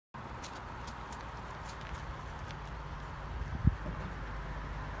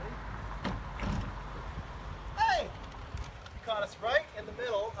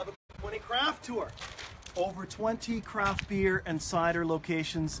QuinteCraft tour. Over 20 craft beer and cider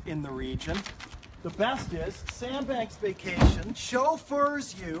locations in the region. The best is Sandbanks Vacation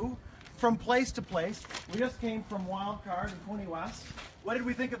chauffeurs you from place to place. We just came from Wildcard in Quinte West. What did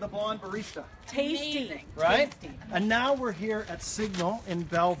we think of the blonde barista? Tasty. Amazing. Right? Tasty. And now we're here at Signal in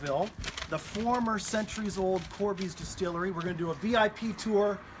Belleville, the former centuries-old Corby's Distillery. We're going to do a VIP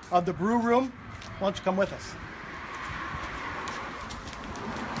tour of the brew room. Why don't you come with us?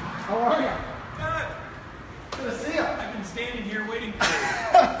 How are you? Good. Good to see you. I've been standing here waiting for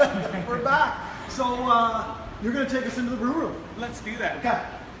you. We're back. So you're going to take us into the brew room. Let's do that. Okay.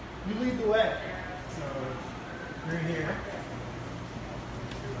 You lead the way. So you're here.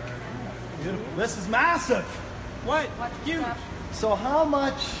 Beautiful. This is massive. What? Huge. So how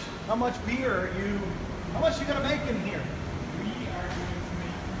much beer are you? How much you gonna make in here? We are going to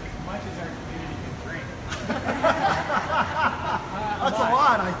make as much as our community can drink. That's a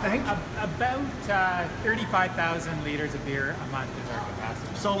lot, I think. About 35,000 liters of beer a month is our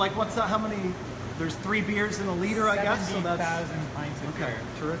capacity. So like, what's that? How many? There's 3 beers in a liter, I guess. So that's 70,000 pints of okay. beer.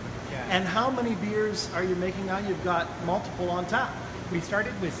 Terrific. Yeah. And how many beers are you making now? You've got multiple on tap. We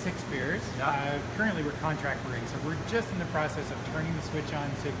started with 6 beers. Yeah. Currently we're contract brewing, so we're just in the process of turning the switch on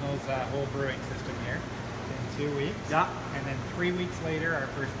Signal's whole brewing system here in 2 weeks. Yeah. And then 3 weeks later, our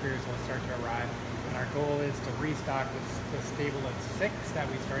first beers will start to arrive. And our goal is to restock the stable of 6 that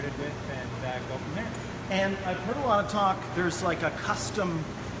we started with and go from there. And I've heard a lot of talk. There's like a custom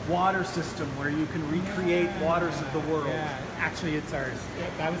water system where you can recreate waters of the world. Yeah, actually, it's ours.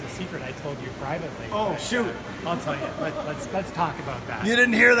 That was a secret I told you privately. Oh, shoot! I'll tell you. Let's talk about that. You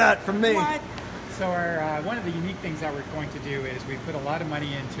didn't hear that from me. What? So our one of the unique things that we're going to do is we put a lot of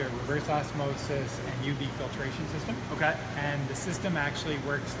money into a reverse osmosis and UV filtration system. Okay. And the system actually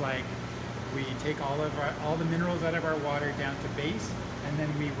works like we take all the minerals out of our water down to base, and then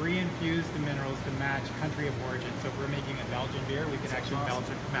we re-infuse the minerals to match country of origin. So if we're making a Belgian beer, we can actually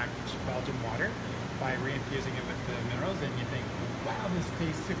match Belgian water by re-infusing it with the minerals, and you think, wow, this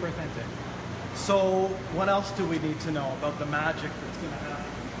tastes super authentic. So what else do we need to know about the magic that's going to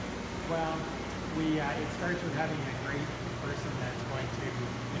happen? Well, it starts with having a great person that's going to,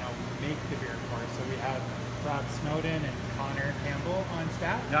 make the beer for us. So we have Rob Snowden and Connor Campbell on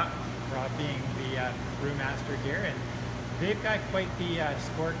staff. Yeah. Rob being the brewmaster here, and they've got quite the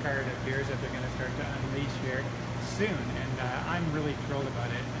scorecard of beers that they're going to start to unleash here soon, and I'm really thrilled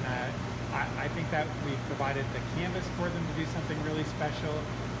about it. And I think that we've provided the canvas for them to do something really special,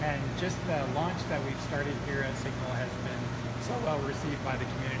 and just the launch that we've started here at Signal has been so well received by the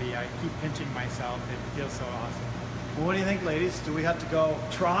community. I keep pinching myself. It feels so awesome. Well, what do you think, ladies? Do we have to go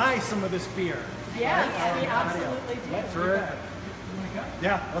try some of this beer? Yes, we absolutely do. Terrific.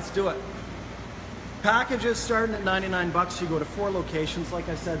 Yeah, let's do it. Packages starting at 99 bucks. You go to 4 locations. Like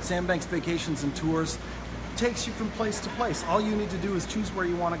I said, Sandbanks Vacations and Tours takes you from place to place. All you need to do is choose where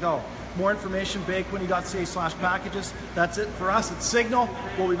you want to go. More information, bayquinte.ca/packages. That's it for us at Signal.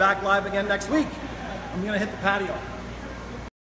 We'll be back live again next week. I'm going to hit the patio.